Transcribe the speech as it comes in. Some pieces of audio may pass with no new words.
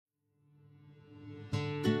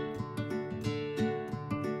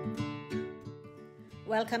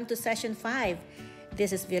Welcome to Session 5.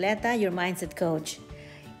 This is Violeta, your Mindset Coach.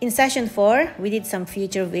 In Session 4, we did some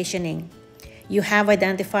future visioning. You have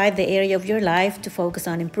identified the area of your life to focus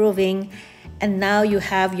on improving, and now you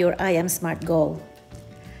have your I Am Smart goal.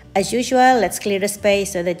 As usual, let's clear the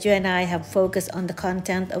space so that you and I have focus on the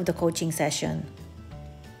content of the coaching session.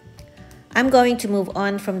 I'm going to move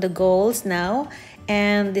on from the goals now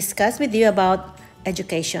and discuss with you about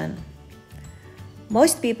education.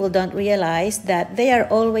 Most people don't realize that they are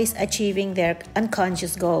always achieving their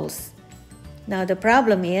unconscious goals. Now the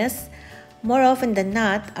problem is, more often than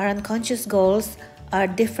not, our unconscious goals are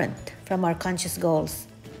different from our conscious goals.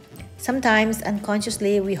 Sometimes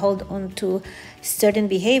unconsciously we hold on to certain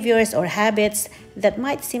behaviors or habits that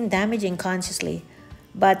might seem damaging consciously,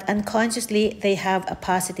 but unconsciously they have a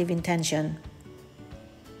positive intention.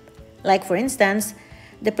 Like for instance,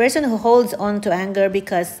 the person who holds on to anger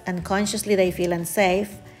because unconsciously they feel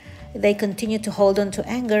unsafe, they continue to hold on to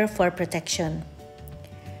anger for protection.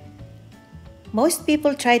 Most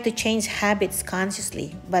people try to change habits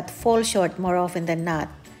consciously but fall short more often than not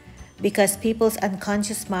because people's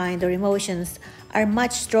unconscious mind or emotions are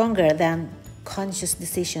much stronger than conscious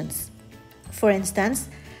decisions. For instance,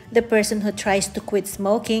 the person who tries to quit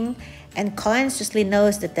smoking and consciously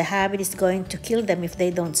knows that the habit is going to kill them if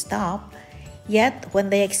they don't stop, yet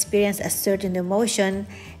when they experience a certain emotion,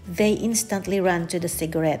 they instantly run to the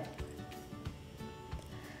cigarette.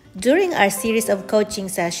 During our series of coaching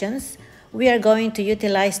sessions, we are going to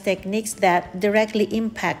utilize techniques that directly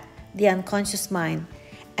impact the unconscious mind,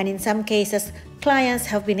 and in some cases, clients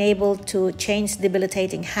have been able to change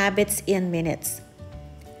debilitating habits in minutes.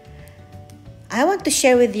 I want to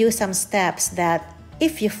share with you some steps that,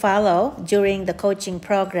 if you follow during the coaching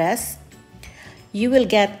progress, you will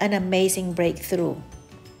get an amazing breakthrough.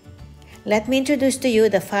 Let me introduce to you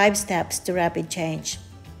the 5 steps to rapid change.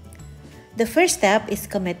 The first step is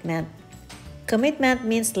commitment. Commitment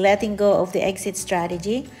means letting go of the exit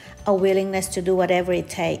strategy, a willingness to do whatever it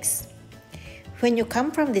takes. When you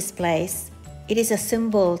come from this place, it is a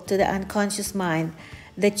symbol to the unconscious mind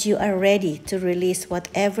that you are ready to release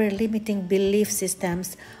whatever limiting belief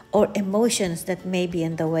systems or emotions that may be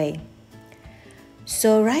in the way.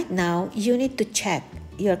 So right now, you need to check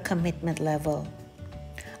your commitment level.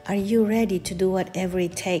 Are you ready to do whatever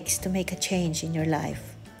it takes to make a change in your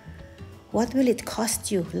life? What will it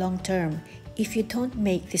cost you long term if you don't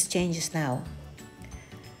make these changes now?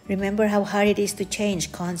 Remember how hard it is to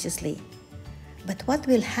change consciously. But what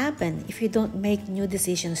will happen if you don't make new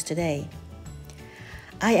decisions today?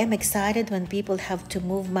 I am excited when people have to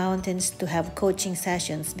move mountains to have coaching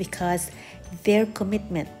sessions because their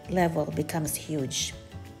commitment level becomes huge.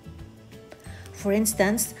 For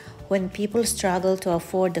instance, when people struggle to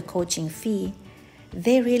afford the coaching fee,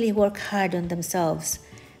 they really work hard on themselves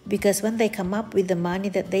because when they come up with the money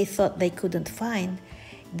that they thought they couldn't find,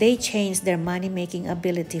 they change their money-making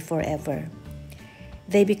ability forever.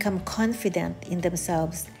 They become confident in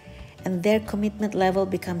themselves and their commitment level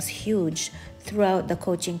becomes huge throughout the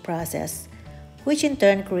coaching process, which in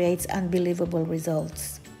turn creates unbelievable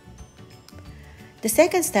results. The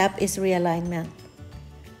second step is realignment.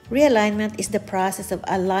 Realignment is the process of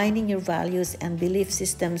aligning your values and belief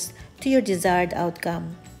systems to your desired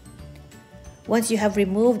outcome. Once you have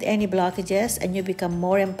removed any blockages and you become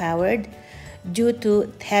more empowered due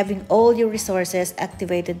to having all your resources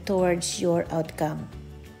activated towards your outcome.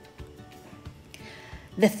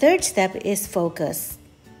 The third step is focus.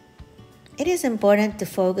 It is important to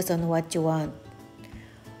focus on what you want.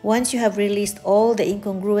 Once you have released all the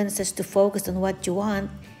incongruences to focus on what you want,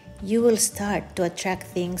 you will start to attract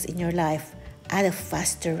things in your life at a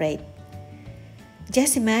faster rate.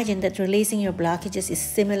 Just imagine that releasing your blockages is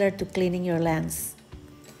similar to cleaning your lens.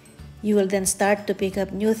 You will then start to pick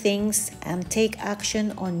up new things and take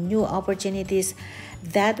action on new opportunities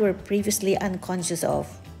that were previously unconscious of.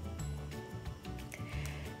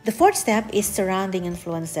 The fourth step is surrounding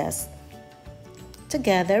influences.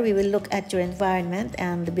 Together, we will look at your environment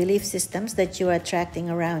and the belief systems that you are attracting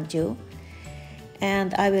around you.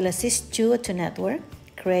 And I will assist you to network,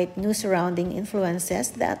 create new surrounding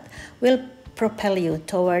influences that will propel you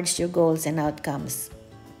towards your goals and outcomes.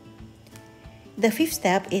 The fifth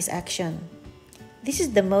step is action. This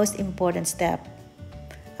is the most important step.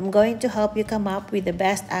 I'm going to help you come up with the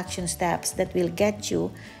best action steps that will get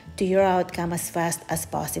you to your outcome as fast as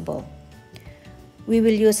possible. We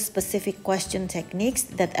will use specific question techniques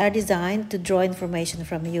that are designed to draw information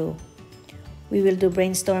from you. We will do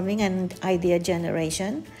brainstorming and idea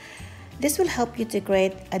generation. This will help you to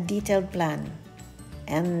create a detailed plan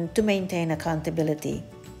and to maintain accountability.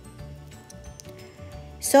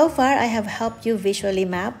 So far, I have helped you visually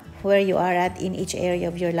map where you are at in each area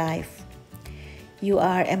of your life. You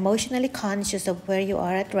are emotionally conscious of where you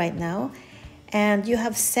are at right now, and you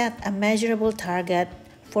have set a measurable target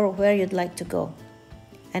for where you'd like to go.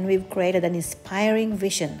 And we've created an inspiring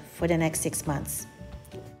vision for the next 6 months.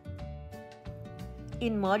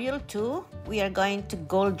 In Module 2, we are going to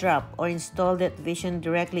goal drop or install that vision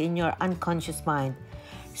directly in your unconscious mind.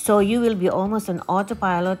 So you will be almost on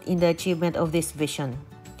autopilot in the achievement of this vision.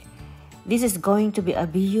 This is going to be a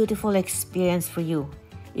beautiful experience for you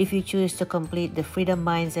if you choose to complete the Freedom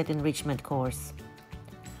Mindset Enrichment course.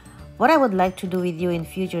 What I would like to do with you in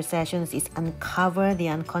future sessions is uncover the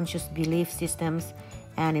unconscious belief systems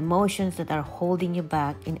and emotions that are holding you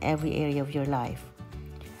back in every area of your life.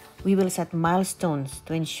 We will set milestones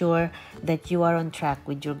to ensure that you are on track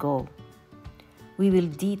with your goal. We will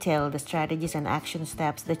detail the strategies and action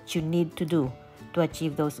steps that you need to do to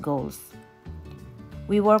achieve those goals.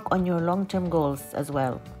 We work on your long-term goals as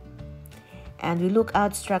well. And we look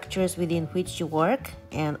out structures within which you work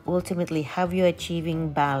and ultimately have you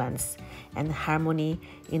achieving balance and harmony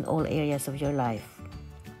in all areas of your life.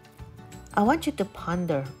 I want you to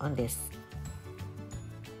ponder on this.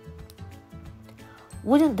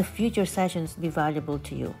 Wouldn't the future sessions be valuable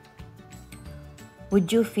to you?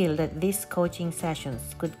 Would you feel that these coaching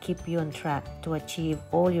sessions could keep you on track to achieve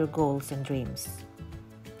all your goals and dreams?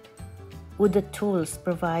 Would the tools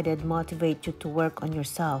provided motivate you to work on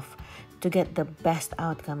yourself to get the best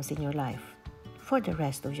outcomes in your life for the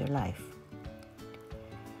rest of your life?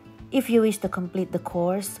 If you wish to complete the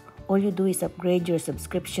course, all you do is upgrade your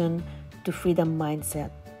subscription to Freedom Mindset.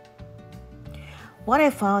 What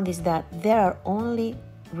I found is that there are only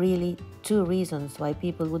really 2 reasons why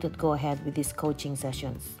people wouldn't go ahead with these coaching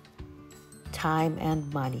sessions: time and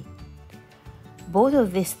money. Both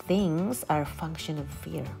of these things are a function of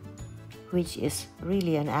fear, which is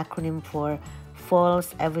really an acronym for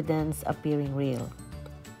false evidence appearing real.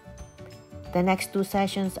 The next 2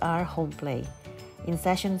 sessions are home play. In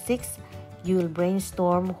session 6, you will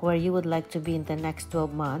brainstorm where you would like to be in the next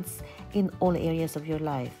 12 months in all areas of your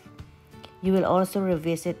life. You will also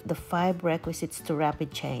revisit the 5 requisites to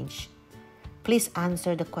rapid change. Please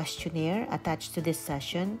answer the questionnaire attached to this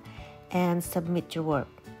session and submit your work.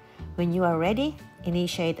 When you are ready,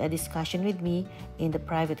 initiate a discussion with me in the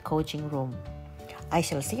private coaching room. I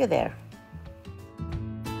shall see you there.